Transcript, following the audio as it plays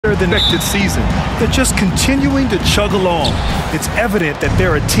better than expected season. They're just continuing to chug along. It's evident that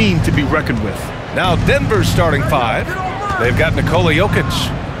they're a team to be reckoned with. Now Denver's starting five. They've got Nikola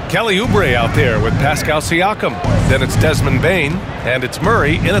Jokic, Kelly Oubre out there with Pascal Siakam. Then it's Desmond Bane, and it's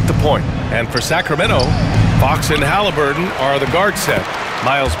Murray in at the point. And for Sacramento, Fox and Halliburton are the guard set.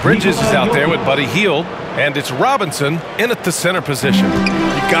 Miles Bridges is out there with Buddy Hield, and it's Robinson in at the center position.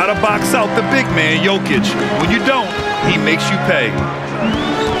 You gotta box out the big man, Jokic. When you don't, he makes you pay.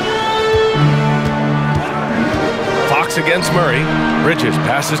 Fox against Murray. Bridges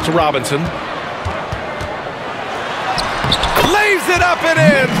passes to Robinson. Lays it up and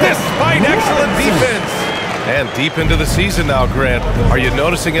in, despite excellent defense. And deep into the season now, Grant, are you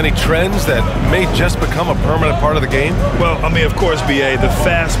noticing any trends that may just become a permanent part of the game? Well, I mean, of course, B.A., the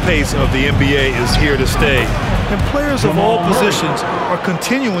fast pace of the NBA is here to stay. And players of all positions are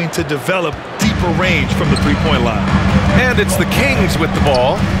continuing to develop deeper range from the three-point line. And it's the Kings with the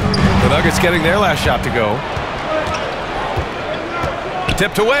ball. The Nuggets getting their last shot to go.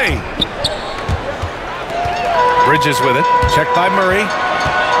 Tipped away. Bridges with it. Checked by Murray.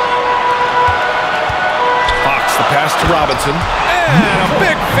 Fox, the pass to Robinson. And a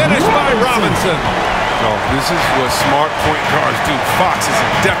big finish by Robinson. Oh, this is what smart point guards do. Fox is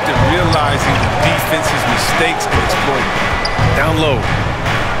adept at realizing the defense's mistakes and exploiting. Down low.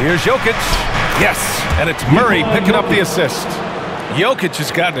 Here's Jokic. Yes, and it's Murray picking up the assist. Jokic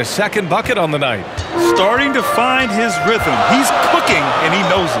has gotten a second bucket on the night. Starting to find his rhythm. He's cooking, and he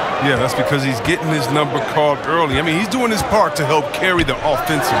knows it. Yeah, that's because he's getting his number called early. I mean, he's doing his part to help carry the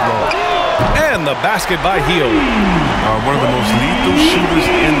offensive load. And the basket by Hield. One of the most lethal shooters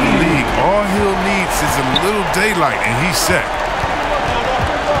in the league. All Hield needs is a little daylight, and he's set.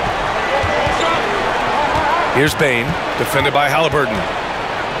 Here's Bane, defended by Halliburton.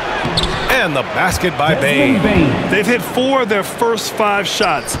 And the basket by Bane. They've hit 4 of their first 5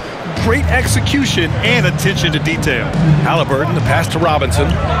 shots. Great execution and attention to detail. Halliburton, the pass to Robinson.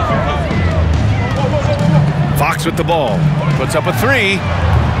 Fox with the ball. Puts up a 3.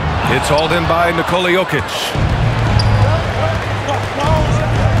 It's hauled in by Nikola Jokic.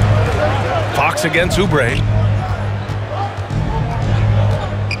 Fox against Oubre.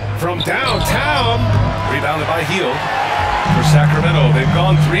 From downtown. Rebounded by Hield. For Sacramento, they've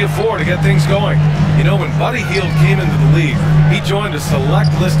gone 3 of 4 to get things going. You know, when Buddy Hield came into the league, he joined a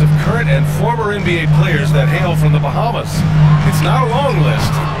select list of current and former NBA players that hail from the Bahamas. It's not a long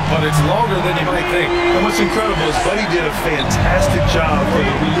list, but it's longer than you might think. And what's incredible is Buddy did a fantastic job for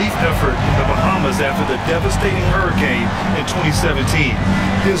the relief effort in the Bahamas after the devastating hurricane in 2017.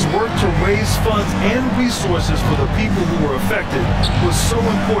 His work to raise funds and resources for the people who were affected was so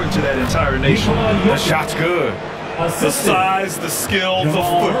important to that entire nation. The shot's good. The size, the skill, the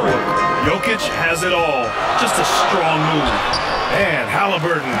footwork. Jokic has it all. Just a strong move. And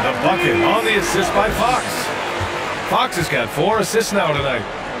Halliburton, the bucket, on the assist by Fox. Fox has got 4 assists now tonight.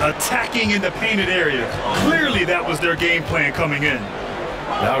 Attacking in the painted area. Clearly that was their game plan coming in.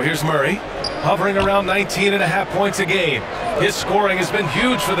 Now here's Murray, hovering around 19.5 points a game. His scoring has been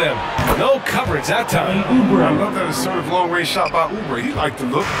huge for them. No coverage that time. I love that assertive long-range shot by Oubre. He liked the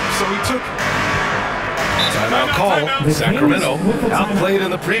look, so he took it. Timeout call. Sacramento outplayed in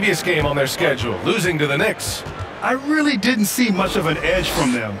the previous game on their schedule, losing to the Knicks. I really didn't see much of an edge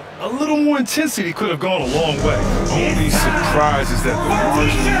from them. A little more intensity could have gone a long way. Only surprise is that the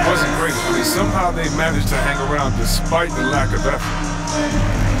margin wasn't great. I mean, somehow they managed to hang around despite the lack of effort.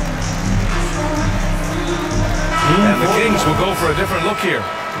 And the Kings will go for a different look here.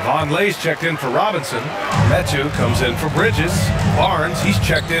 Vonleh's checked in for Robinson. Metu comes in for Bridges. Barnes, he's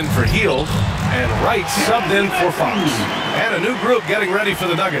checked in for Hield. And Wright subbed in for Fox. And a new group getting ready for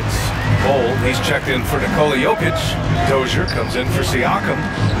the Nuggets. Bol, he's checked in for Nikola Jokic. Dozier comes in for Siakam.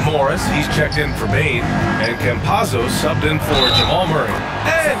 Morris, he's checked in for Bane. And Campazzo subbed in for Jamal Murray.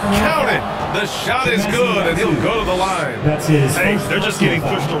 And count it! The shot is good, and he'll go to the line. Hey, they're just getting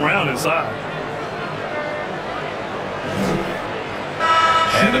pushed around inside.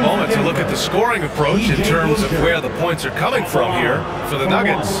 And a moment to look at the scoring approach in terms of where the points are coming from here for the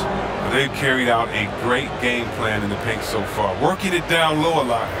Nuggets. They've carried out a great game plan in the paint so far, working it down low a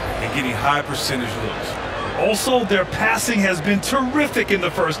lot and getting high percentage looks. Also, their passing has been terrific in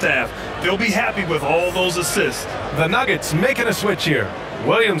the first half. They'll be happy with all those assists. The Nuggets making a switch here.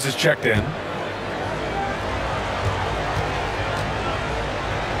 Williams is checked in.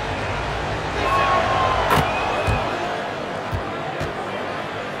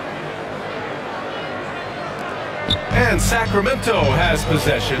 And Sacramento has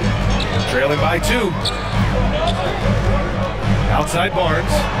possession, trailing by 2. Outside Barnes.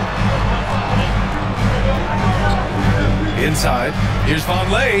 Inside, here's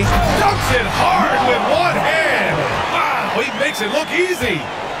Vonleh. Dunks it hard with one hand. Wow, he makes it look easy.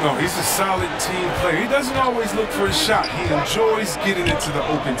 No, he's a solid team player. He doesn't always look for a shot. He enjoys getting into the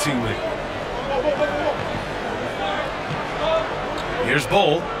open teammate. Here's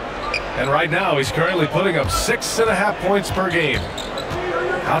Bol. And right now, he's currently putting up 6.5 points per game.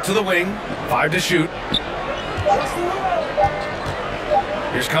 Out to the wing, 5 to shoot.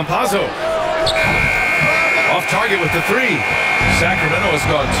 Here's Campazzo. Off target with the 3. Sacramento has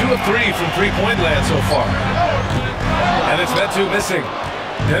gone 2 of 3 from three-point land so far. And it's Metu missing.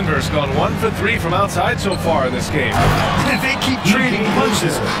 Denver's gone 1 for 3 from outside so far in this game. They keep trading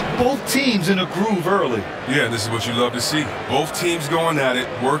punches. Both teams in a groove early. Yeah, this is what you love to see. Both teams going at it,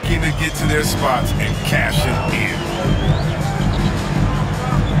 working to get to their spots and cashing in.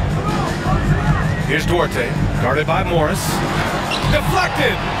 Here's Duarte, guarded by Morris.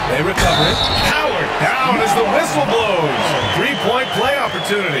 Deflected. They recover it. Howard down as the whistle blows. 3-point play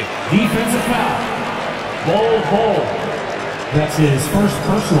opportunity. Defensive foul. Bol. That's his first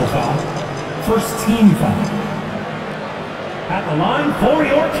personal foul. First team foul. At the line for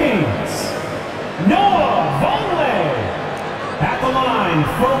your Kings, Noah Vonleh. At the line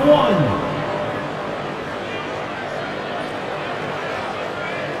for 1.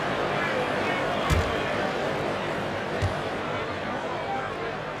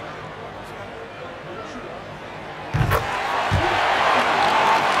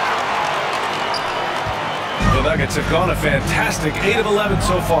 The Nuggets have gone a fantastic 8 of 11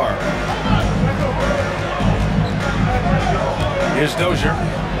 so far. Here's Dozier.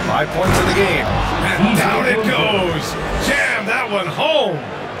 5 points in the game. And down it goes. Jam that one home.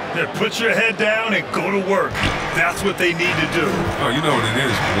 Yeah, put your head down and go to work. That's what they need to do. Oh, you know what it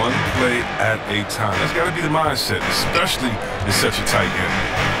is. One play at a time. That's got to be the mindset, especially in such a tight game.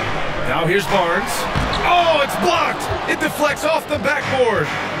 Now here's Barnes. Oh, it's blocked. It deflects off the backboard.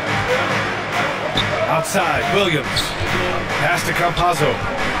 Outside, Williams. Pass to Campazzo.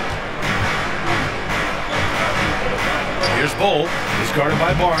 Here's Bol. He's guarded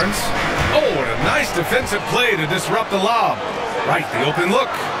by Barnes. Oh, and a nice defensive play to disrupt the lob. Right, the open look.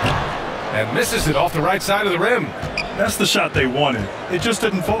 And misses it off the right side of the rim. That's the shot they wanted. It just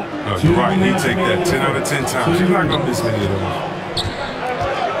didn't fall. No, you're right. He'd take that 10 out of 10 times. He's not going to miss many of those.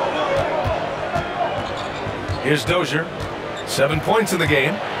 Here's Dozier. 7 points in the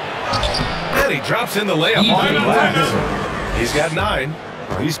game. And he drops in the layup on the glass. He's got 9.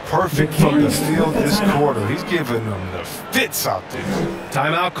 He's perfect from the field this quarter. He's giving them the fits out there.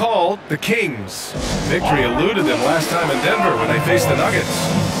 Timeout called. The Kings. Victory eluded them last time in Denver when they faced the Nuggets.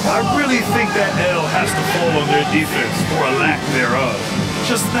 I really think that L has to fall on their defense, or a lack thereof.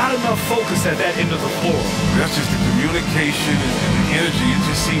 Just not enough focus at that end of the floor. That's just the communication and the energy. It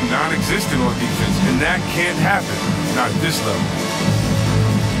just seemed non-existent on defense, and that can't happen. Not at this level.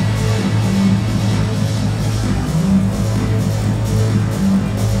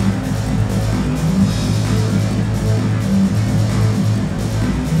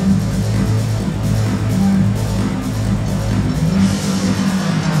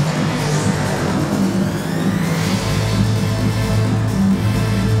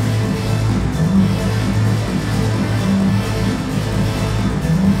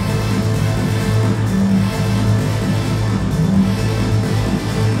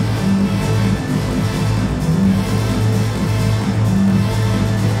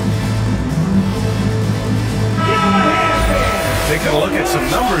 Taking a look at some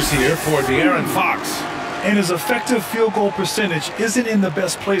numbers here for De'Aaron Fox. And his effective field goal percentage isn't in the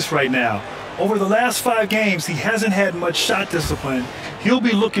best place right now. Over the last 5 games, he hasn't had much shot discipline. He'll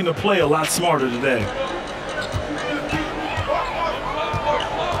be looking to play a lot smarter today.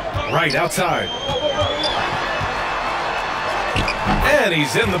 Right outside. And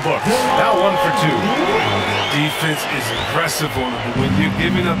he's in the books. Now 1 for 2. Defense is aggressive on him, but when you're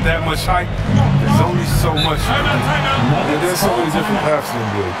giving up that much height, there's only so much. And there's so many different paths in the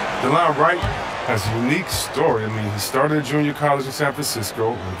league. DeLon Wright has a unique story. I mean, he started at junior college in San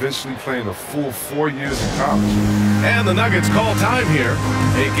Francisco, eventually playing a full 4 years in college. And the Nuggets call time here.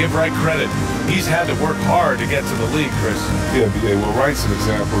 Hey, give Wright credit. He's had to work hard to get to the league, Chris. Yeah, B.A. Well, Wright's an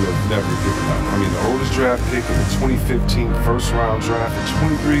example of never giving up. I mean, the oldest draft pick in the 2015 first-round draft at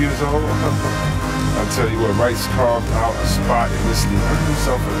 23 years old. I'll tell you what, Wright's carved out a spot in this league. Earned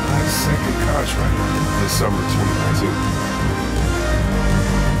himself a nice second contract this summer of 2022.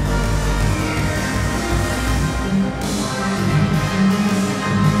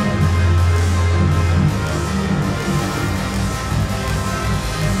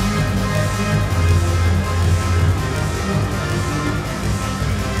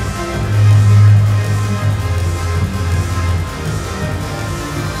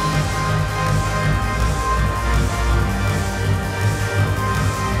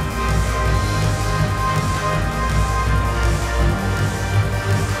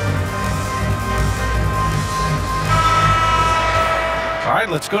 right,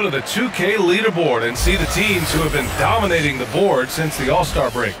 let's go to the 2K leaderboard and see the teams who have been dominating the board since the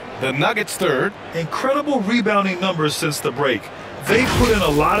All-Star break. The Nuggets third. Incredible rebounding numbers since the break. They put in a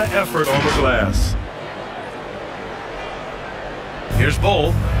lot of effort on the glass. Here's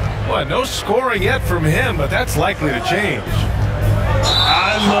Bull. Well, no scoring yet from him, but that's likely to change.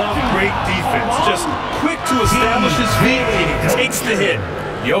 I love great defense. Just quick to establish his feet, and he takes the hit.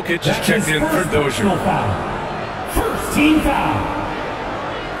 Jokic is checked in for Dozier. First team foul.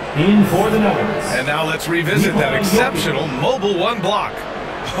 In for the Nuggets. And now let's revisit that exceptional mobile one block.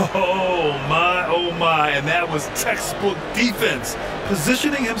 Oh my, and that was textbook defense,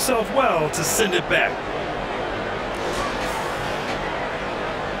 positioning himself well to send it back.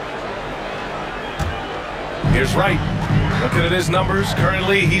 Here's Wright. Looking at his numbers,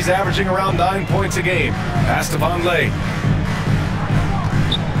 currently he's averaging around 9 points a game. Pass to Vonleh.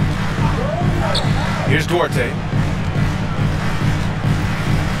 Here's Duarte.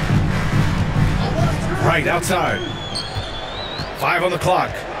 Right outside. 5 on the clock.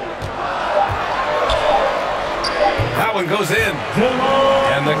 That one goes in.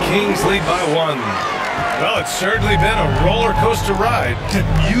 And the Kings lead by 1. Well, it's certainly been a roller coaster ride.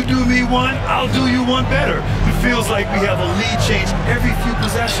 You do me one, I'll do you one better. It feels like we have a lead change every few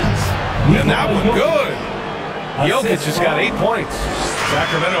possessions. And that one good. Jokic has got 8 points.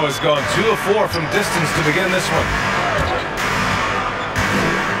 Sacramento has gone 2 of 4 from distance to begin this one.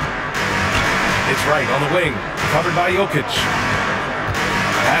 It's Wright on the wing, covered by Jokic.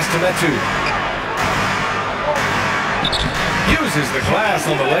 Pass to Metu. Uses the glass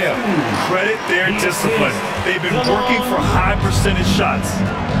on the layup. Credit their discipline. They've been working for high percentage shots.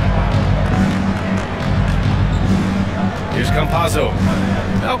 Here's Campazzo.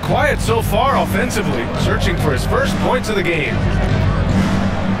 Now quiet so far offensively, searching for his first points of the game.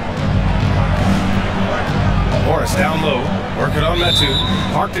 Morris down low, working on Metu.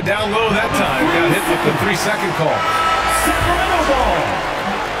 Parked it down low that time. Got hit with the 3-second call. Sacramento ball.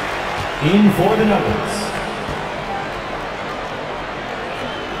 In for the Nuggets.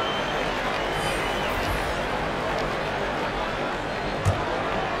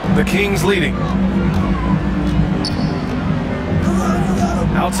 The Kings leading.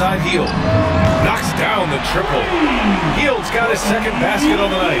 Outside Hield. Knocks down the triple. Hield's got his second basket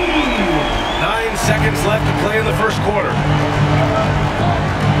on the night. 9 seconds left to play in the first quarter.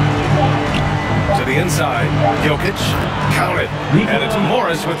 To the inside. Jokic. Count it. And it's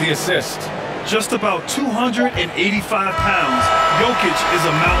Morris with the assist. Just about 285 pounds, Jokic is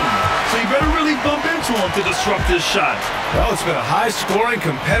a mountain. So you better really bump into him to disrupt his shot. Well, it's been a high-scoring,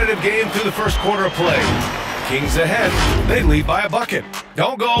 competitive game through the first quarter of play. Kings ahead. They lead by a bucket.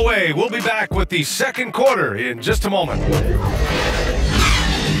 Don't go away. We'll be back with the second quarter in just a moment.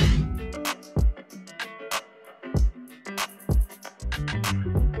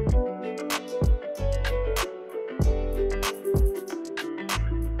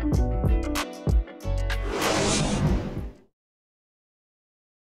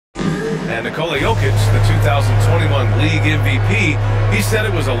 And Nikola Jokic, the 2021 league MVP, he said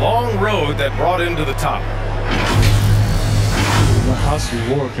it was a long road that brought him to the top.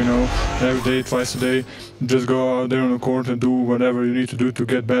 Hustle, work, you know, every day, twice a day. Just go out there on the court and do whatever you need to do to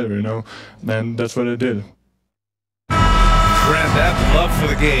get better, you know. And that's what I did. Grant, that love for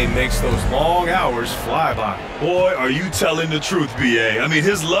the game makes those long hours fly by. Boy, are you telling the truth, B.A. I mean,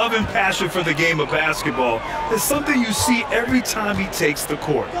 his love and passion for the game of basketball is something you see every time he takes the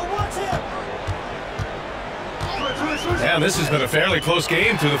court. And this has been a fairly close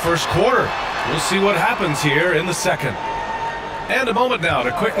game through the first quarter. We'll see what happens here in the second. And a moment now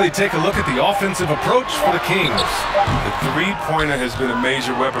to quickly take a look at the offensive approach for the Kings. The three-pointer has been a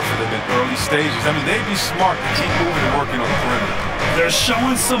major weapon for them in early stages. I mean, they'd be smart to keep moving and working on the perimeter. They're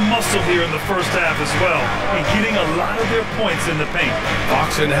showing some muscle here in the first half as well and getting a lot of their points in the paint.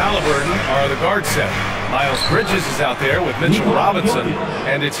 Fox and Halliburton are the guard set. Miles Bridges is out there with Mitchell Robinson,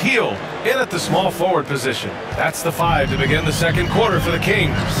 and it's Hield in at the small forward position. That's the 5 to begin the second quarter for the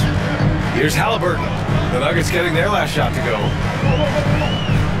Kings. Here's Halliburton. The Nuggets getting their last shot to go.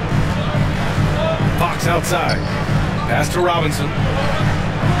 Fox outside. Pass to Robinson.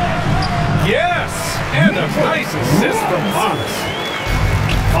 Yes! And a nice assist from Fox.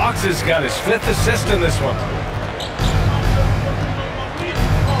 Fox has got his 5th assist in this one.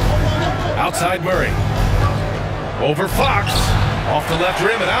 Outside Murray. Over Fox. Off the left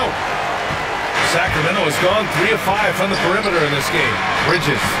rim and out. Sacramento has gone 3 of 5 from the perimeter in this game.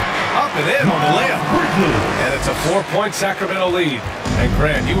 Bridges. Up and in on the layup. And it's a 4-point Sacramento lead. And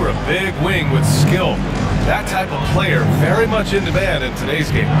Grant, you were a big wing with skill. That type of player very much in demand in today's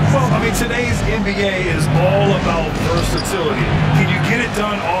game. Well, I mean, today's NBA is all about versatility. Can you get it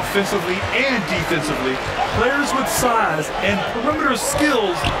done offensively and defensively, players with size and perimeter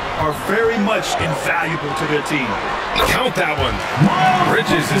skills are very much invaluable to their team. Count that one.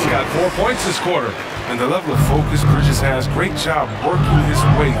 Bridges has got 4 points this quarter. And the level of focus Bridges has, great job working his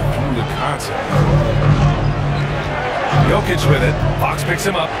way through the contact. Jokic with it. Fox picks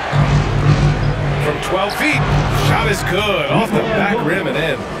him up. From 12 feet. Shot is good. Off the back rim and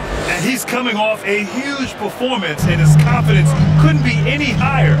in. And he's coming off a huge performance, and his confidence couldn't be any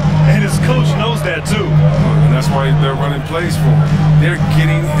higher. And his coach knows that too. And that's why they're running plays for him. They're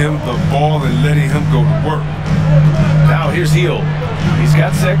getting him the ball and letting him go to work. Now here's Hield. He's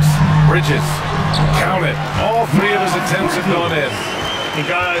got 6. Bridges. Count it. All 3 of his attempts have gone in. And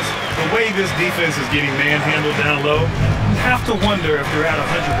guys, the way this defense is getting manhandled down low, you have to wonder if they're at 100%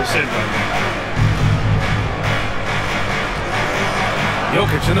 right now.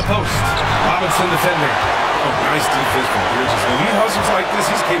 Jokic in the post. Robinson defending. Oh, nice defense from Bridges. When he hustles like this,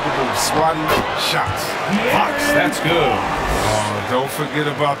 he's capable of swatting shots. Fox, that's good. Don't forget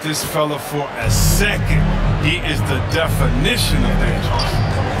about this fella for a second. He is the definition of dangerous.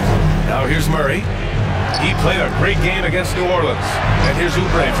 Now here's Murray. He played a great game against New Orleans. And here's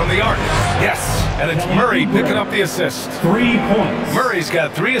Oubre from the arc. Yes, and it's Murray picking up the assist. 3 points. Murray's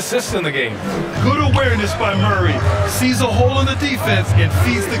got 3 assists in the game. Good awareness by Murray. Sees a hole in the defense and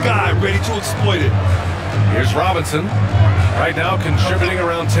feeds the guy ready to exploit it. Here's Robinson. Right now contributing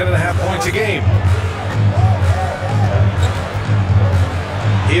around 10.5 points a game.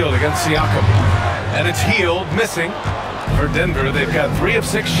 Hield against Siakam. And it's Hield missing. For Denver, they've got 3 of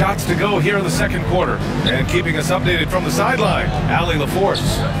 6 shots to go here in the second quarter. And keeping us updated from the sideline, Allie LaForce.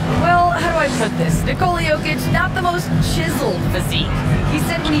 Well, how do I put this? Nikola Jokic, not the most chiseled physique. He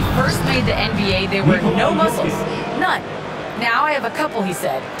said when he first made the NBA, there were no muscles. None. Now I have a couple, he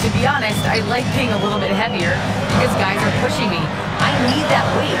said. To be honest, I like being a little bit heavier because guys are pushing me. I need that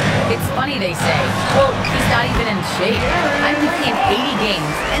weight. It's funny they say, well, he's not even in shape. I'm playing 80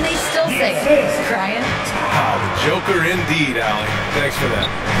 games, and they still say it. Crying. Wow, the Joker indeed, Allie. Thanks for that.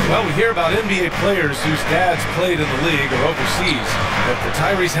 Well, we hear about NBA players whose dads played in the league or overseas. But for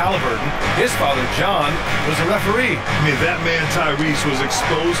Tyrese Halliburton, his father, John, was a referee. I mean, that man Tyrese was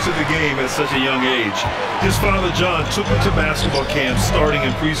exposed to the game at such a young age. His father, John, took him to basketball camps starting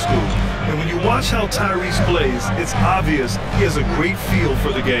in preschool. And when you watch how Tyrese plays, it's obvious he has a great feel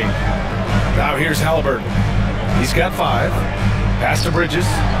for the game. Now here's Halliburton. He's got 5. Pass to Bridges.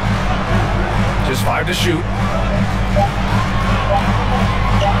 Just 5 to shoot.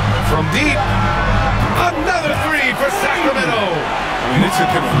 From deep. Another 3 for Sacramento. I mean, it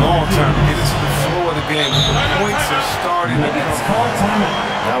took him a long time to get into the flow of the game. The points are starting to come.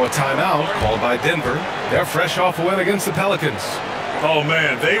 Now a timeout called by Denver. They're fresh off a win against the Pelicans. Oh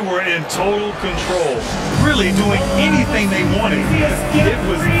man, they were in total control, really doing anything they wanted. It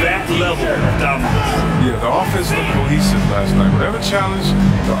was that level of dominance. Yeah, the offense looked cohesive last night. Whatever challenge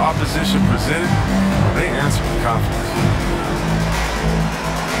the opposition presented, they answered with confidence.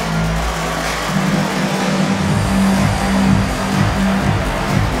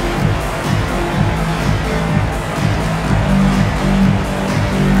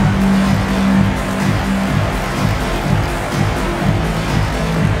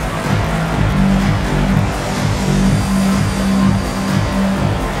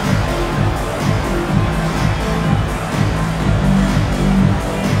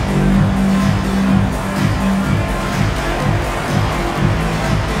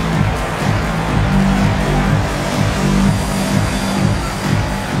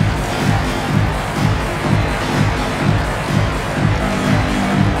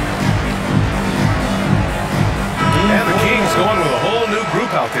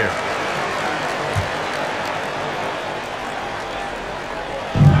 Out there.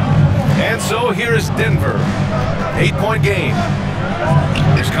 And so here is Denver. 8-point game.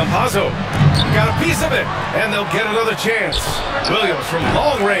 Here's Campazzo. Got a piece of it. And they'll get another chance. Williams from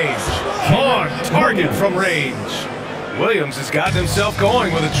long range. On target from range. Williams has gotten himself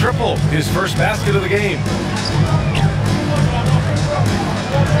going with a triple. His first basket of the game.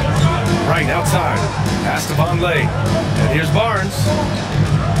 Right outside. Pass to Vonleh. And here's Barnes.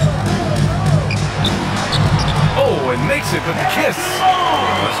 Oh, and makes it with the kiss.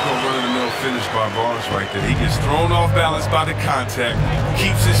 Let's go run-of-the-mill finish by Barnes right there. He gets thrown off balance by the contact,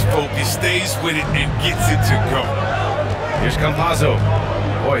 keeps his focus, stays with it, and gets it to go. Here's Campazzo.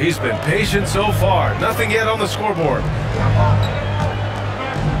 Boy, he's been patient so far. Nothing yet on the scoreboard.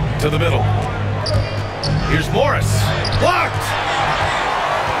 To the middle. Here's Morris. Blocked!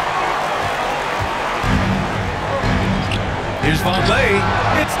 Here's Vonleh.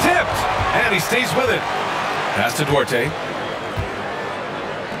 It's tipped, and he stays with it. Pass to Duarte.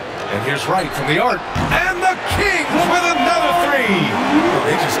 And here's Wright from the arc. And the Kings with another three. Well,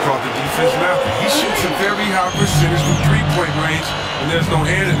 they just caught the defense napping. He shoots a very high percentage from three-point range, and there's no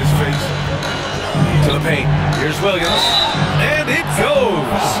hand in his face. To the paint. Here's Williams. And it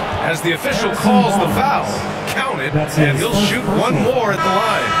goes. As the official calls the foul. Counted. And he'll shoot one more at the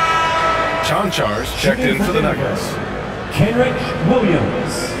line. Chanchar's checked in for the Nuggets. Kenrich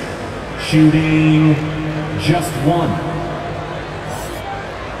Williams, shooting just one.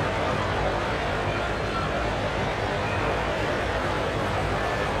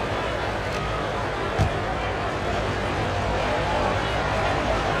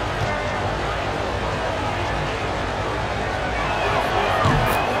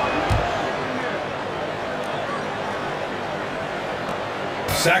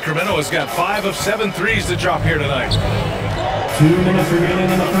 Sacramento has got 5 of 7 threes to drop here tonight. 2 minutes remaining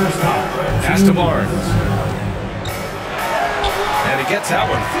in the first half. Pass to Barnes. And he gets that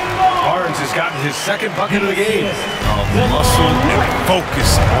one. Barnes has gotten his second bucket of the game. Muscle and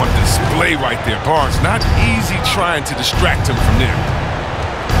focus on display right there. Barnes, not easy trying to distract him from there.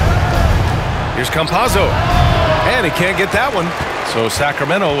 Here's Campazzo. And he can't get that one. So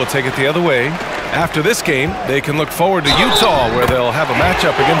Sacramento will take it the other way. After this game, they can look forward to Utah, where they'll have a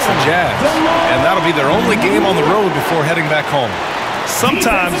matchup against the Jazz. And that'll be their only game on the road before heading back home.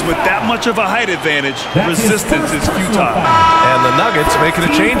 Sometimes with that much of a height advantage, resistance is futile. And the Nuggets making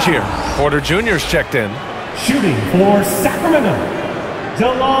a change here. Porter Jr.'s checked in. Shooting for Sacramento,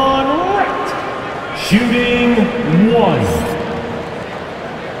 DeLon Wright, shooting one.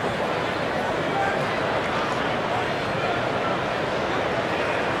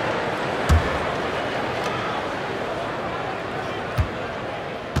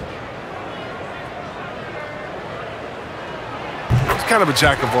 Kind of a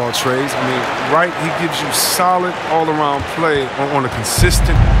jack of all trades. I mean, Wright, he gives you solid all-around play on a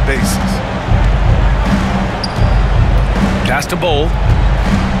consistent basis. Pass to Bol.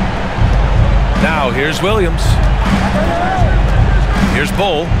 Now here's Williams. Here's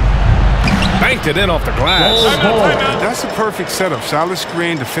Bol. Banked it in off the glass. That's a perfect setup. Solid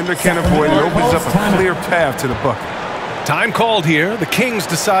screen, defender can't avoid it. Opens up a clear path to the bucket. Time called here. The Kings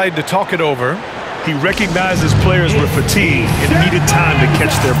decide to talk it over. He recognizes players were fatigued and needed time to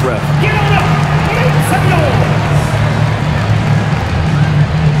catch their breath. Get on up!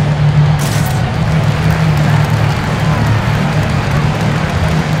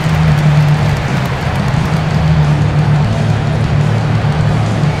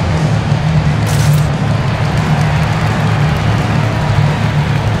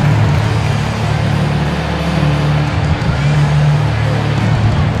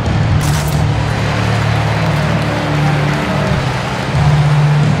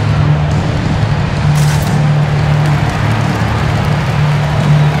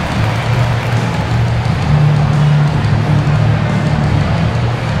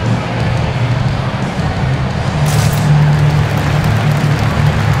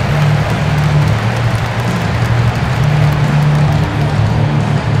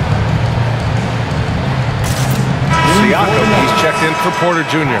 He's checked in for Porter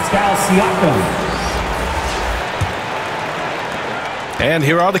Jr. And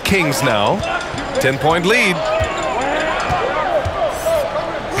here are the Kings now. 10-point lead.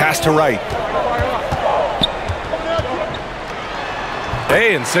 Pass to Wright.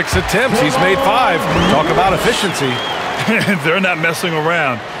 Hey, in 6 attempts, he's made 5. Talk about efficiency. They're not messing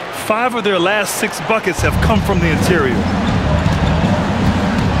around. 5 of their last 6 buckets have come from the interior.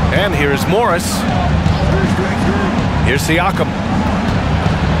 And here's Morris. Here's Siakam.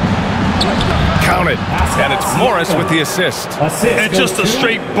 Count it. And it's Morris with the assist. And just a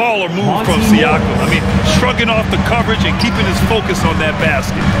straight baller move from Siakam. I mean, shrugging off the coverage and keeping his focus on that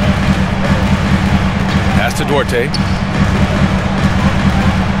basket. Pass to Duarte.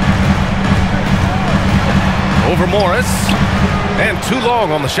 Over Morris. And too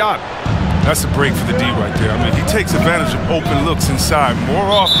long on the shot. That's a break for the D right there. I mean, he takes advantage of open looks inside more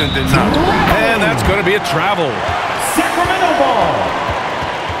often than not. And that's going to be a travel. Sacramento ball.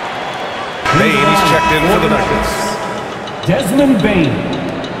 Bane, he's checked in for the Nuggets. Desmond Bane.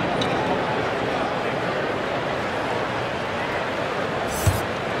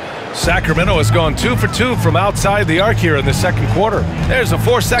 Sacramento has gone 2 for 2 from outside the arc here in the second quarter. There's a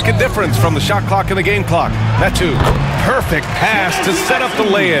 4-second difference from the shot clock and the game clock. Metu, perfect pass to set up the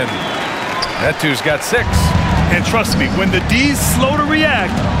lay-in. Metu's got 6. And trust me, when the D's slow to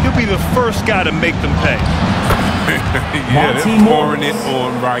react, he'll be the first guy to make them pay. Yeah, they're pouring it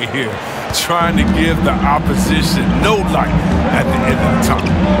on right here. Trying to give the opposition no light at the end of the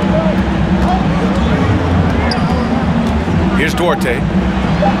tunnel. Here's Duarte.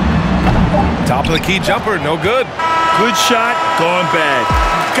 Top of the key jumper, no good. Good shot, gone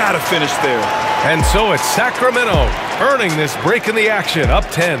bad. Gotta finish there. And so it's Sacramento earning this break in the action, up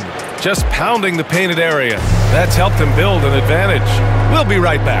 10. Just pounding the painted area. That's helped them build an advantage. We'll be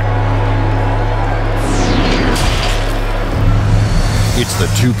right back. It's the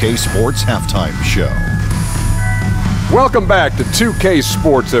 2K Sports Halftime Show. Welcome back to 2K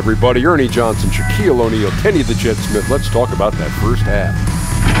Sports, everybody. Ernie Johnson, Shaquille O'Neal, Kenny the Jet Smith. Let's talk about that first half.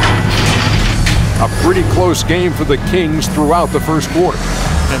 A pretty close game for the Kings throughout the first quarter.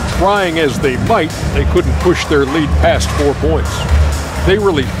 And trying as they might, they couldn't push their lead past 4 points. They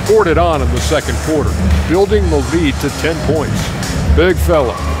really poured it on in the second quarter, building the lead to 10 points. Big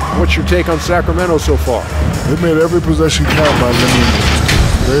fella, what's your take on Sacramento so far? They made every possession count by limiting it.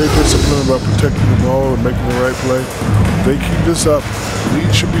 Very disciplined about protecting the ball and making the right play. If they keep this up, the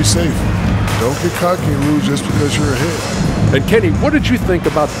lead should be safe. Don't get cocky and lose just because you're ahead. And Kenny, what did you think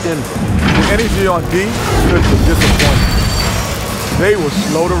about Denver? The energy on D was disappointing. They were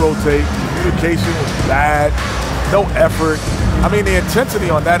slow to rotate. Communication was bad. No effort. I mean, the intensity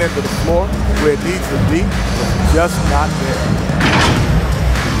on that end of the floor where it needs to be was just not there.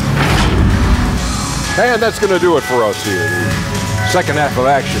 And that's going to do it for us here. The second half of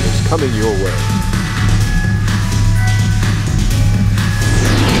action is coming your way.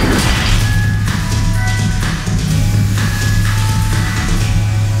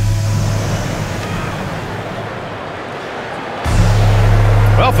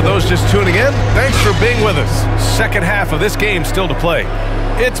 Well, for those just tuning in, thanks for being with us. Second half of this game still to play.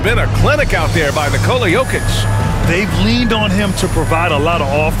 It's been a clinic out there by Nikola Jokic. They've leaned on him to provide a lot of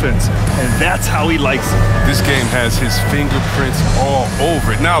offense, and that's how he likes it. This game has his fingerprints all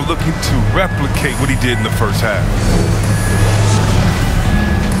over it. Now looking to replicate what he did in the first half.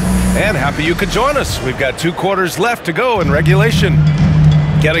 And happy you could join us. We've got 2 quarters left to go in regulation.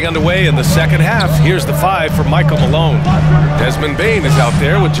 Getting underway in the second half, here's the 5 for Michael Malone. Desmond Bane is out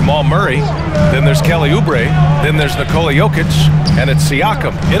there with Jamal Murray. Then there's Kelly Oubre. Then there's Nikola Jokic. And it's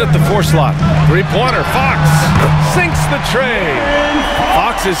Siakam in at the 4 slot. Three-pointer, Fox sinks the tray.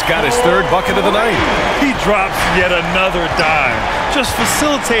 Fox has got his 3rd bucket of the night. He drops yet another dime, just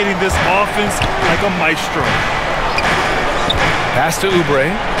facilitating this offense like a maestro. Pass to Oubre.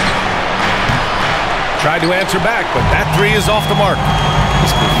 Tried to answer back, but that 3 is off the mark.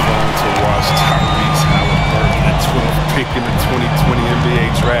 It's been fun to watch Tyrese Halliburton, that 12th pick in the 2020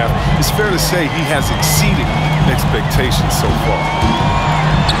 NBA draft. It's fair to say he has exceeded expectations so far.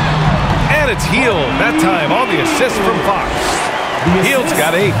 And it's Hield that time on the assist from Fox. Hield's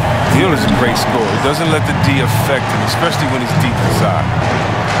got 8. Hield is a great scorer. He doesn't let the D affect him, especially when he's deep inside.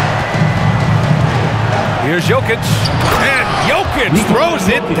 Here's Jokic. And Jokic throws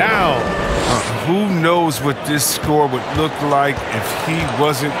it down. Who knows what this score would look like if he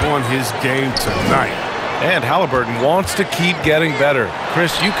wasn't on his game tonight. And Halliburton wants to keep getting better.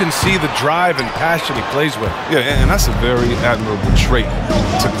 Chris, you can see the drive and passion he plays with. Yeah, and that's a very admirable trait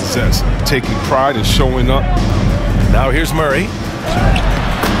to possess. Taking pride in showing up. Now here's Murray.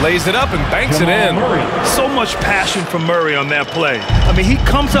 Lays it up and banks it in. So much passion from Murray on that play. I mean, he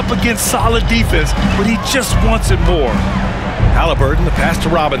comes up against solid defense, but he just wants it more. Halliburton, the pass to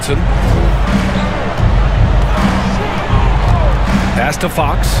Robinson. Pass to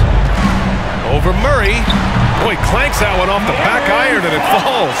Fox. Over Murray. Boy, clanks that one off the back iron and it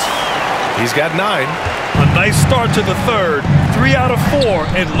falls. He's got 9. A nice start to the 3rd. 3 out of 4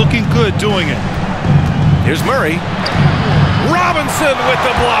 and looking good doing it. Here's Murray. Robinson with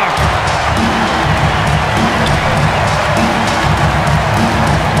the block.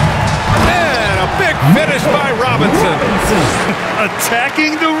 And a big finish by Robinson.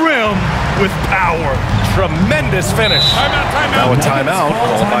 Attacking the rim with power. Tremendous finish. Now a timeout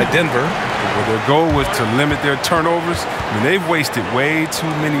called by Denver. Well, their goal was to limit their turnovers. I mean, they've wasted way too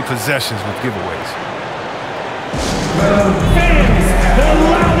many possessions with giveaways. Fans, the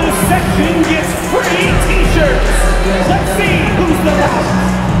loudest section gets free t-shirts. Let's see who's the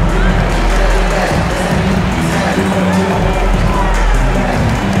loudest.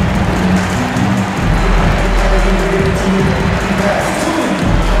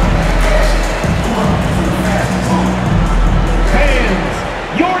 Fans,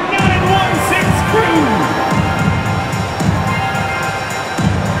 your 916 crew.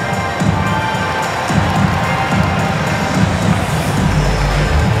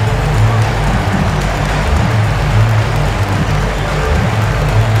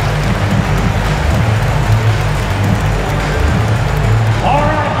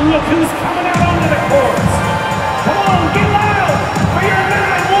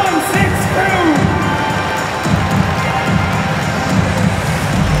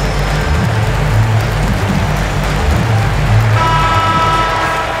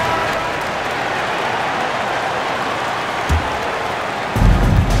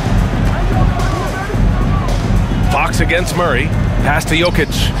 against Murray. Pass to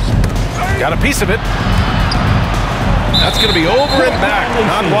Jokic. Got a piece of it. That's going to be over and back.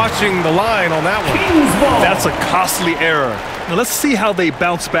 Not watching the line on that one. That's a costly error. Now let's see how they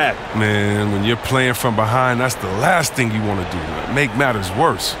bounce back. Man, when you're playing from behind, that's the last thing you want to do. Make matters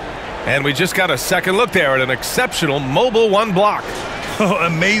worse. And we just got a second look there at an exceptional mobile one block. Oh,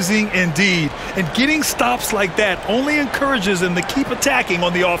 amazing indeed. And getting stops like that only encourages them to keep attacking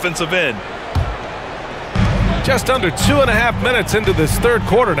on the offensive end. Just under 2.5 minutes into this third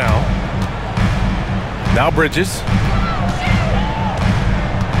quarter now. Now Bridges.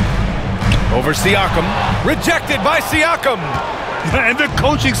 Over Siakam. Rejected by Siakam. And the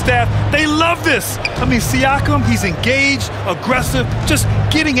coaching staff, they love this. I mean, Siakam, he's engaged, aggressive, just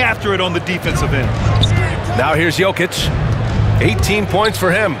getting after it on the defensive end. Now here's Jokic. 18 points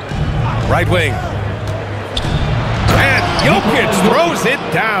for him. Right wing. And Jokic throws it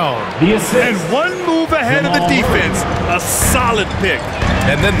down. And one move ahead of the defense. A solid pick.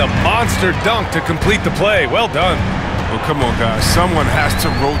 And then the monster dunk to complete the play. Well done. Well, come on, guys. Someone has to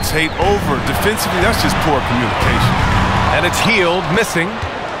rotate over. Defensively, that's just poor communication. And it's Hield missing.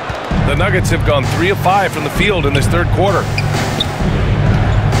 The Nuggets have gone 3 of 5 from the field in this third quarter.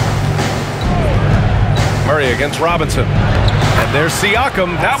 Murray against Robinson. And there's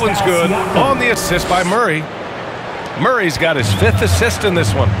Siakam. That one's good. On the assist by Murray. Murray's got his 5th assist in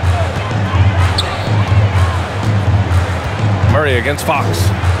this one. Murray against Fox.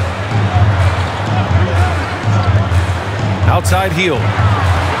 Outside Hield.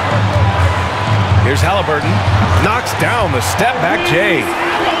 Here's Halliburton. Knocks down the step-back J.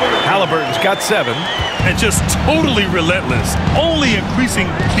 Halliburton's got 7. And just totally relentless. Only increasing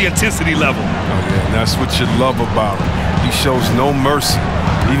the intensity level. Oh, yeah, and that's what you love about him. He shows no mercy,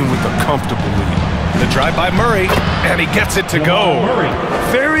 even with a comfortable lead. The drive by Murray, and he gets it to go.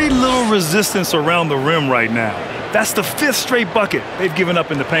 Very little resistance around the rim right now. That's the 5th straight bucket they've given up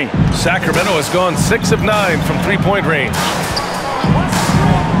in the paint. Sacramento has gone 6 of 9 from three-point range.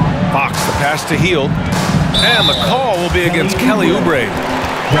 Fox, the pass to Hield. And the call will be against Kelly Oubre.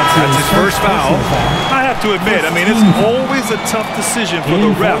 That's his first foul. I have to admit, I mean, it's always a tough decision for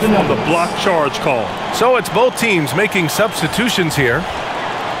the ref on the block charge call. So it's both teams making substitutions here.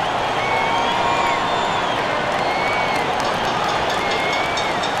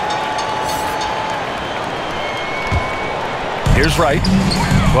 Here's Wright.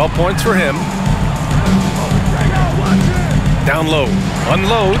 12 points for him. Down low.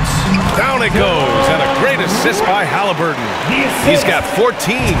 Unloads. Down it goes. And a great assist by Halliburton. He's got 14.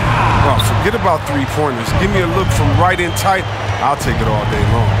 Oh, forget about three-pointers. Give me a look from right in tight. I'll take it all day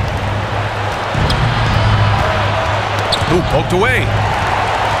long. Ooh, poked away.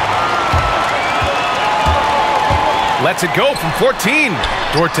 Lets it go from 14.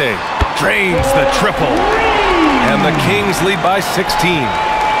 Duarte drains the triple. And the Kings lead by 16.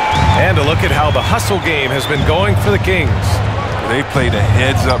 And a look at how the hustle game has been going for the Kings. They played a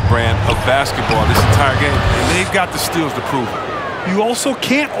heads-up brand of basketball this entire game, and they've got the steals to prove it. You also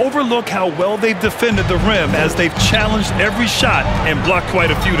can't overlook how well they've defended the rim as they've challenged every shot and blocked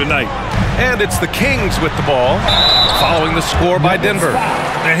quite a few tonight. And it's the Kings with the ball, following the score by Denver.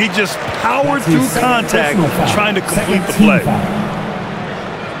 And he just powered through contact trying to complete the play.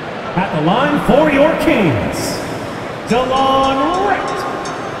 At the line for your Kings, DeLon Wright.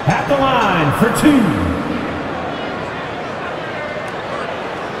 At the line for 2.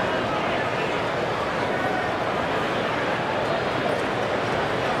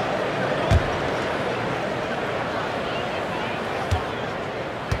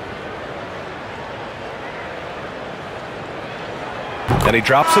 And he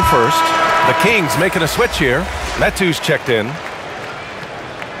drops it first. The Kings making a switch here. Metu's checked in.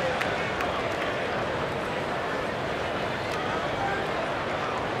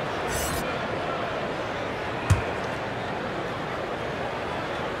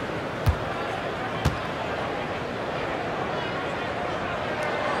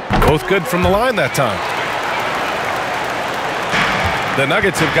 Both good from the line that time. The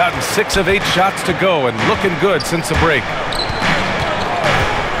Nuggets have gotten 6 of 8 shots to go and looking good since the break.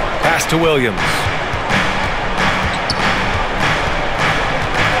 Pass to Williams.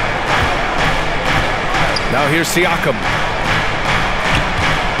 Now here's Siakam.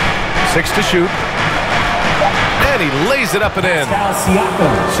 6 to shoot. And he lays it up and in.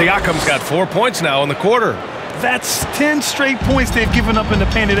 Siakam's got 4 points now in the quarter. That's 10 straight points they've given up in the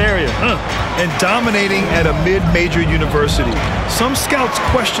painted area. And dominating at a mid-major university. Some scouts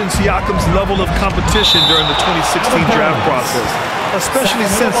question Siakam's level of competition during the 2016 draft process, especially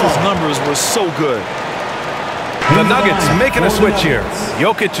since his numbers were so good. The Nuggets making a switch here.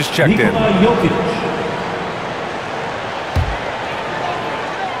 Jokic is checked in.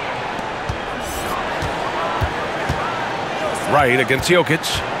 Right against Jokic.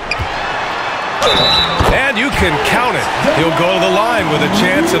 And you can count it. He'll go to the line with a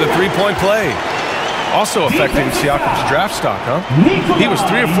chance at a three-point play. Also affecting Siakam's draft stock, huh? He was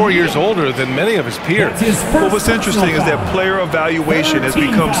 3 or 4 years older than many of his peers. Well, what's interesting is that player evaluation has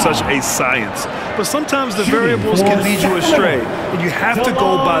become such a science. But sometimes the variables can lead you astray, and you have to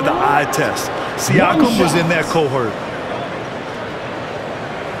go by the eye test. Siakam was in that cohort.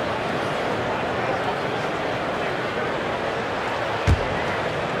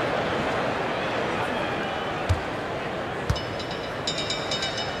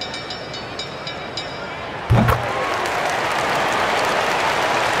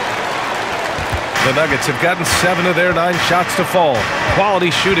 The Nuggets have gotten 7 of their 9 shots to fall.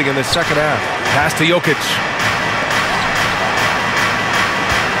 Quality shooting in the second half. Pass to Jokic.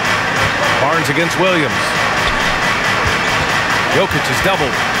 Barnes against Williams. Jokic is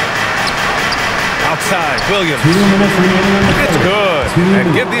doubled. Outside, Williams. It's good.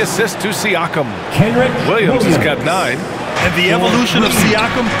 And give the assist to Siakam. Williams has got 9. And the evolution of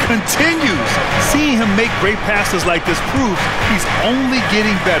Siakam continues. Seeing him make great passes like this proves he's only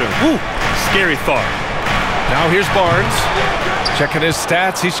getting better. Ooh, scary thought. Now here's Barnes. Checking his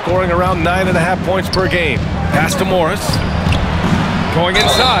stats, he's scoring around 9.5 points per game. Pass to Morris. Going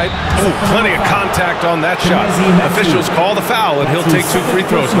inside. Ooh, plenty of contact on that shot. Officials call the foul, and he'll take 2 free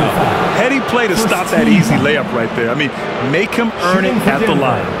throws now. Heady play to stop that easy layup right there. I mean, make him earn it at the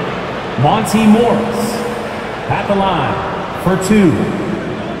line. Monty Morris at the line for 2.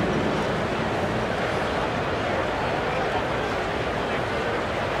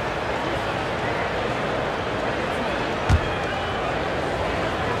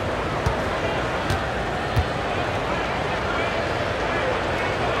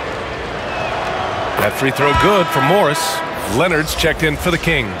 That free throw good for Morris. Leonard's checked in for the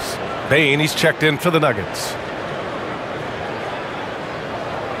Kings. Bane, he's checked in for the Nuggets.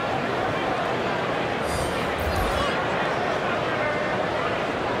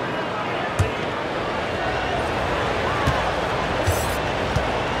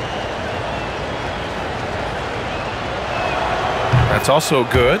 That's also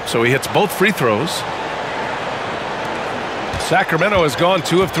good, so he hits both free throws. Sacramento has gone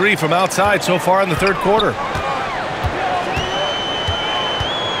 2 of 3 from outside so far in the third quarter.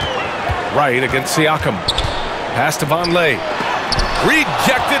 Right against Siakam. Pass to Vonleh.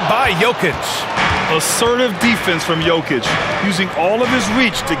 Rejected by Jokic. Assertive defense from Jokic, using all of his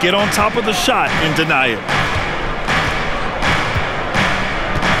reach to get on top of the shot and deny it.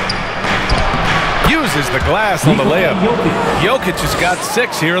 Uses the glass on the layup. Jokic has got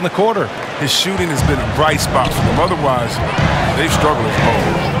 6 here in the quarter. His shooting has been a bright spot for them. Otherwise, they've struggled as home.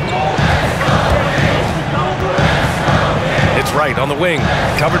 It's right on the wing,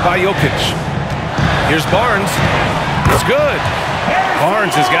 covered by Jokic. Here's Barnes. It's good.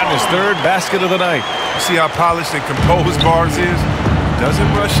 Barnes has gotten his 3rd basket of the night. You see how polished and composed Barnes is? Doesn't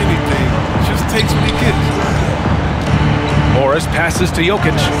rush anything. Just takes what he gets. Morris passes to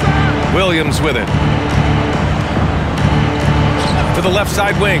Jokic. Williams with it. To the left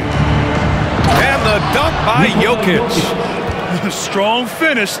side wing. And the dunk by Jokic. Strong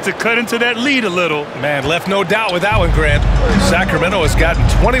finish to cut into that lead a little. Man, left no doubt with that one, Grant. Sacramento has gotten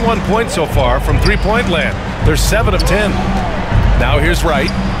 21 points so far from three-point land. They're 7 of 10. Now here's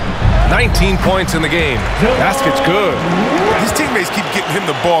Wright. 19 points in the game. Basket's good. His teammates keep getting him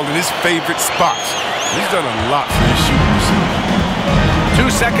the ball in his favorite spots. He's done a lot for his shooting. 2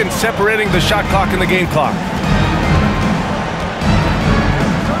 seconds separating the shot clock and the game clock.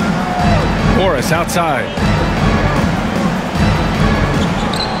 Morris outside.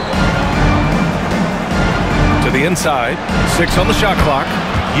 To the inside. 6 on the shot clock.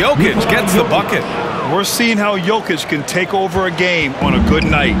 Jokic gets the bucket. We're seeing how Jokic can take over a game on a good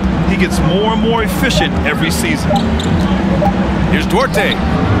night. He gets more and more efficient every season. Here's Duarte.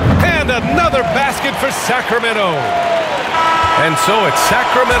 And another basket for Sacramento. And so it's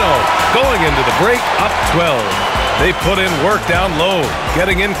Sacramento going into the break up 12. They put in work down low,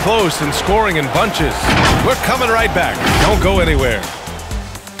 getting in close and scoring in bunches. We're coming right back. Don't go anywhere.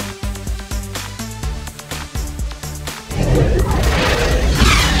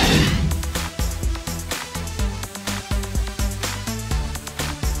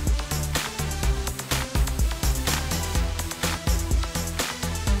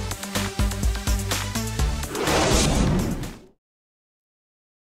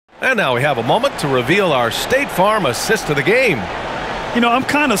 And now we have a moment to reveal our State Farm assist of the game. You know, I'm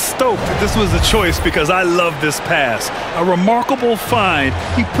kind of stoked that this was a choice because I love this pass. A remarkable find.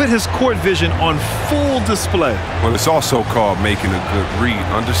 He put his court vision on full display. Well, it's also called making a good read,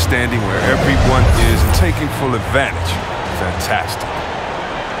 understanding where everyone is and taking full advantage. fantastic.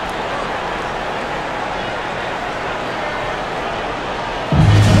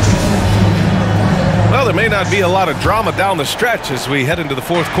 Well, there may not be a lot of drama down the stretch as we head into the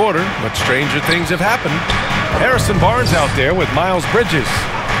fourth quarter, but stranger things have happened. Harrison Barnes out there with Miles Bridges.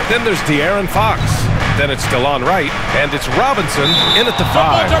 Then there's De'Aaron Fox. Then it's DeLon Wright, and it's Robinson in at the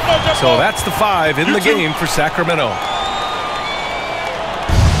 5. So that's the 5 in the game for Sacramento.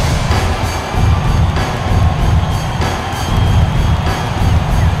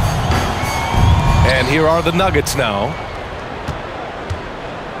 And here are the Nuggets now.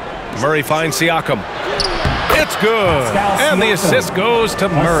 Murray finds Siakam. It's good. And the assist goes to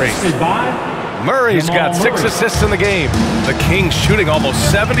Murray. Murray's got 6 assists in the game. The Kings shooting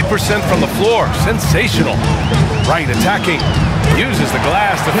almost 70% from the floor. Sensational. Wright attacking. Uses the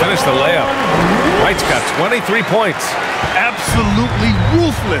glass to finish the layup. Wright's got 23 points. Absolutely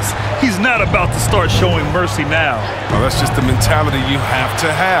ruthless. He's not about to start showing mercy now. Well, that's just the mentality you have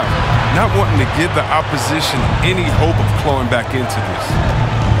to have. Not wanting to give the opposition any hope of clawing back into this.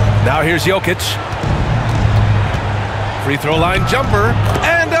 Now here's Jokic. Free throw line jumper,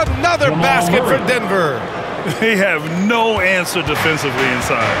 and another basket for Denver. They have no answer defensively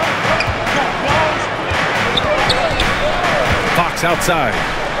inside. Fox outside.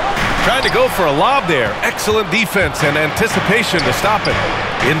 Trying to go for a lob there. Excellent defense and anticipation to stop it.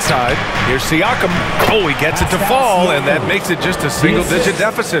 Inside, here's Siakam. Oh, he gets it to fall, and that makes it just a single-digit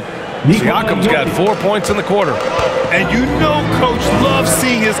deficit. Siakam's got 4 points in the quarter. And you know Coach loves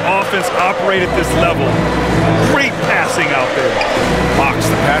seeing his offense operate at this level. Great passing out there. Fox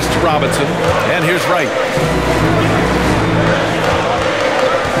the pass to Robinson, and here's Wright.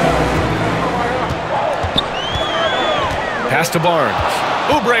 Pass to Barnes.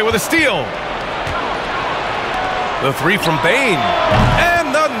 Oubre with a steal. The 3 from Bane.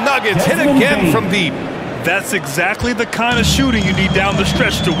 And the Nuggets hit again from deep. That's exactly the kind of shooting you need down the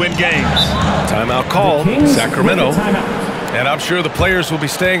stretch to win games. Timeout called, Sacramento. And I'm sure the players will be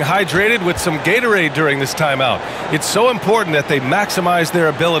staying hydrated with some Gatorade during this timeout. It's so important that they maximize their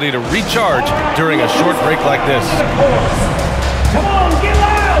ability to recharge during a short break like this. Come on, get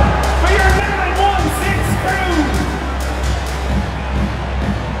loud for your 916 crew.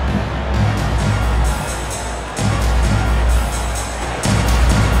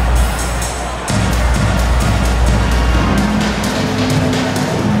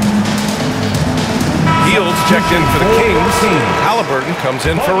 Fields checked in for the Kings. Halliburton comes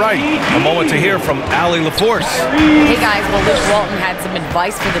in for Wright. A moment to hear from Allie LaForce. Hey guys, well, Luke Walton had some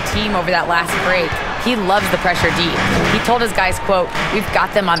advice for the team over that last break. He loves the pressure deep. He told his guys, quote, "We've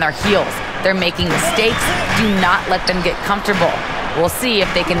got them on their heels. They're making mistakes. Do not let them get comfortable." We'll see if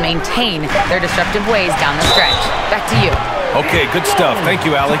they can maintain their disruptive ways down the stretch. Back to you. Okay, good stuff. Thank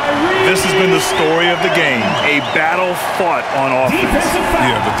you, Allie. This has been the story of the game. A battle fought on offense.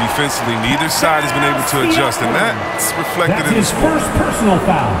 Yeah, but defensively, neither side has been able to adjust, and that's reflected in the score. First personal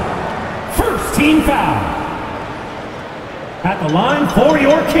foul. First team foul. At the line for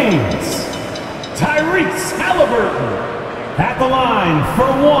your Kings, Tyrese Halliburton. At the line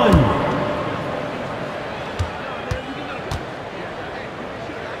for 1.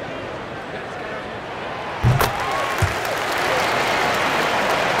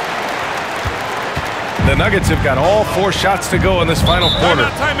 The Nuggets have got all 4 shots to go in this final quarter.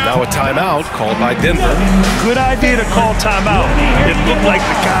 Now a timeout called by Denver. Good idea to call timeout. It looked like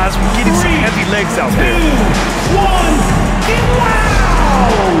the guys were getting some heavy legs out there. 2, 1, get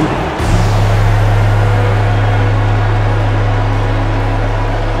loud!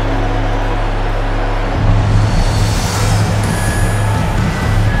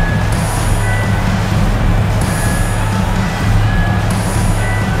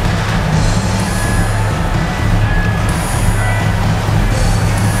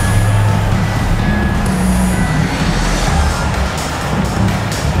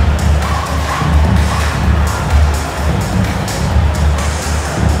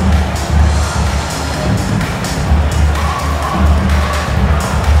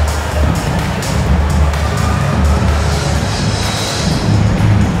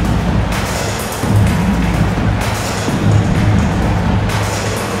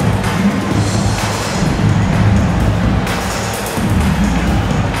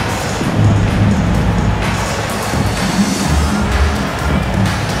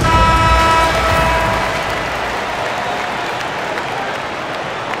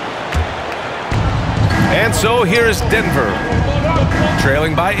 So here is Denver,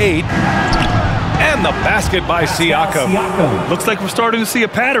 trailing by 8, and the basket by Siakam. Looks like we're starting to see a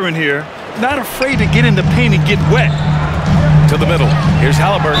pattern here. Not afraid to get in the paint and get wet. To the middle, here's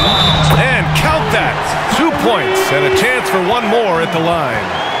Halliburton, and count that, 2 points and a chance for one more at the line.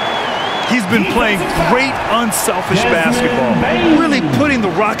 He's been playing great, unselfish basketball, really putting the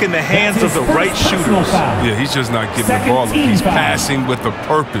rock in the hands of the right shooters. Yeah, he's just not giving the ball up. He's passing with a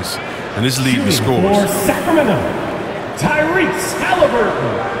purpose, and this lead the scores. For Sacramento, Tyrese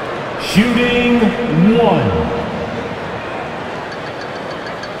Halliburton, shooting 1.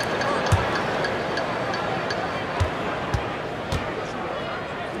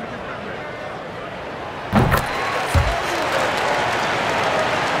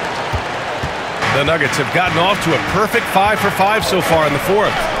 The Nuggets have gotten off to a perfect 5 for 5 so far in the fourth.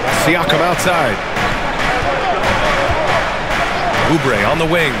 Siakam outside. Oubre on the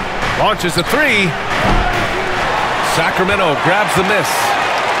wing. Launches a three. Sacramento grabs the miss.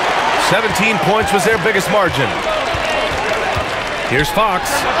 17 points was their biggest margin. Here's Fox.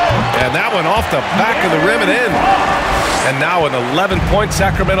 And that one off the back of the rim and in. And now an 11-point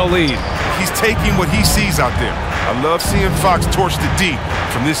Sacramento lead. He's taking what he sees out there. I love seeing Fox torch the D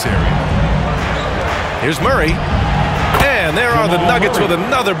from this area. Here's Murray. And there are the Nuggets with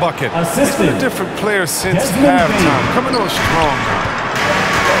another bucket. He's been a different player since halftime. Coming on strong now.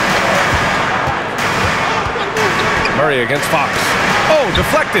 Murray against Fox. Oh,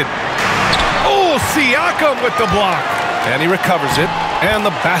 deflected. Oh, Siakam with the block. And he recovers it. And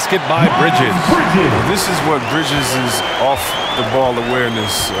the basket by Bridges. This is what Bridges' off-the-ball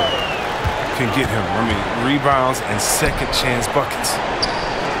awareness can get him. I mean, rebounds and second-chance buckets.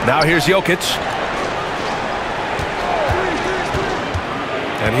 Now here's Jokic.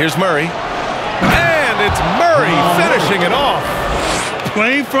 And here's Murray. And it's Murray finishing it off.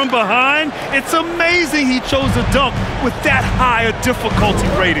 Playing from behind, it's amazing he chose a dunk with that high a difficulty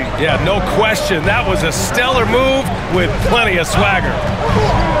rating. Yeah, no question. That was a stellar move with plenty of swagger.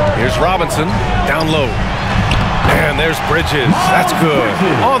 Here's Robinson, down low. And there's Bridges. That's good.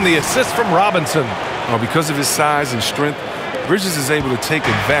 On the assist from Robinson. Well, because of his size and strength, Bridges is able to take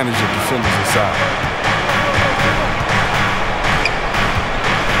advantage of defenders inside.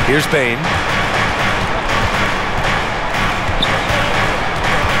 Here's Bane.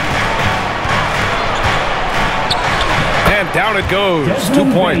 And down it goes.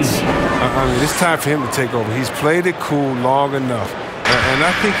 2 points. I mean, it's time for him to take over. He's played it cool long enough. And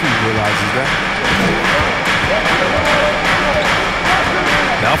I think he realizes that.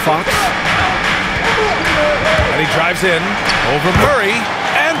 Now Fox. And he drives in over Murray.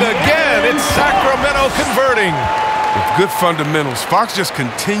 And again, it's Sacramento converting. With good fundamentals, Fox just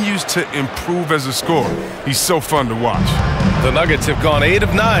continues to improve as a scorer. He's so fun to watch. The Nuggets have gone 8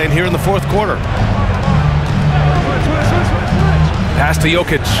 of 9 here in the fourth quarter. Pass to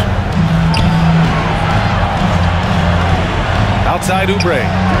Jokic. Outside Oubre.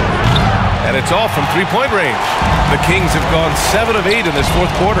 And it's off from three-point range. The Kings have gone 7 of 8 in this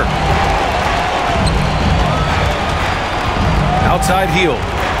fourth quarter. Outside Hield.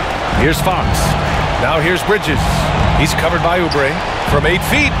 Here's Fox. Now here's Bridges. He's covered by Oubre from 8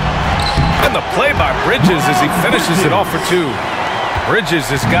 feet. And the play by Bridges as he finishes it off for 2. Bridges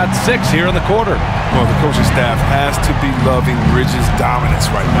has got 6 here in the quarter. Well, the coaching staff has to be loving Bridges' dominance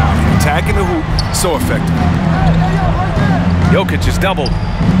right now. He's attacking the hoop so effectively. Jokic is doubled.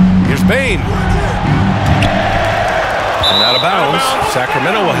 Here's Bane. And out of bounds.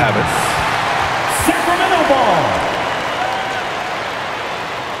 Sacramento will have it. Sacramento ball.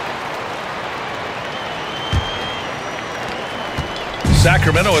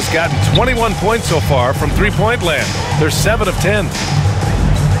 Sacramento has gotten 21 points so far from three-point land. They're 7 of 10.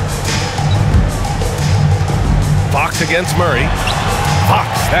 Fox against Murray. Fox,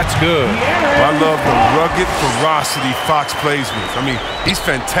 that's good. Well, I love the rugged ferocity Fox plays with. I mean, he's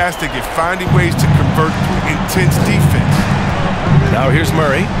fantastic at finding ways to convert through intense defense. Now here's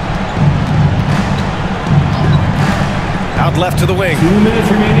Murray. Out left to the wing. 2 minutes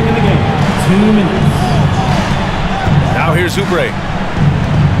remaining in the game. 2 minutes. Now here's Oubre.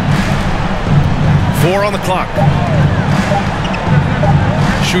 4 on the clock.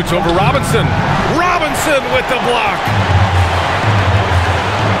 Shoots over Robinson. Robinson with the block.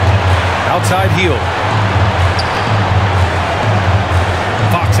 Outside Hield.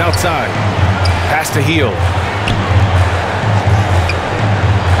 Fox outside. Pass to Hield.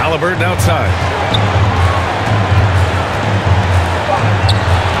 Halliburton outside.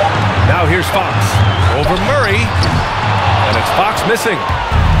 Now here's Fox. Over Murray. And it's Fox missing.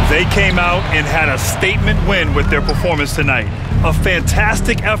 They came out and had a statement win with their performance tonight. A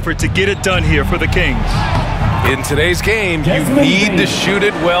fantastic effort to get it done here for the Kings. In today's game, you need to shoot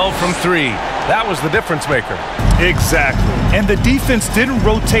it well from 3. That was the difference maker. Exactly. And the defense didn't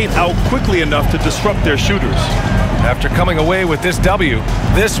rotate out quickly enough to disrupt their shooters. After coming away with this W,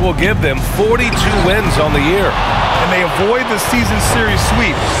 this will give them 42 wins on the year. And they avoid the season series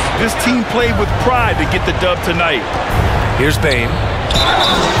sweep. This team played with pride to get the dub tonight. Here's Bane.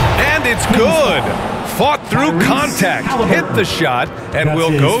 And it's good. Fought through contact, hit the shot, and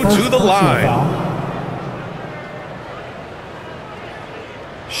will go to the line.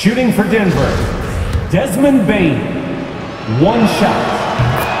 Shooting for Denver, Desmond Bane. One shot.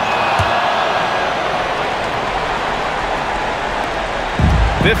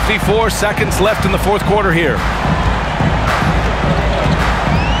 .54 seconds left in the fourth quarter here.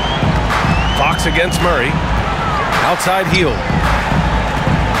 Fox against Murray. Outside heel.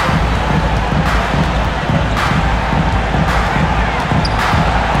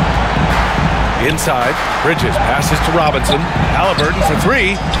 Inside, Bridges passes to Robinson. Halliburton for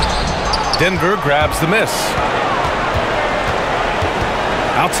three. Denver grabs the miss.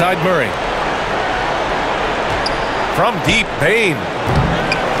 Outside Murray. From deep, Bane.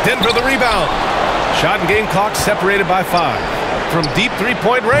 Denver the rebound. Shot and game clock separated by 5. From deep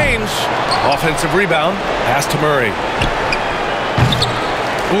three-point range. Offensive rebound. Pass to Murray.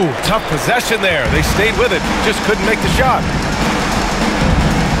 Ooh, tough possession there. They stayed with it. Just couldn't make the shot.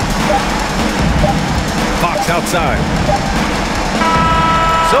 Fox outside.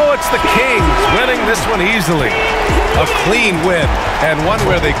 So it's the Kings winning this one easily. A clean win, and one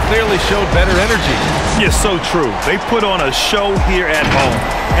where they clearly showed better energy. Yeah, so true. They put on a show here at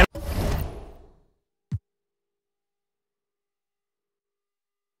home.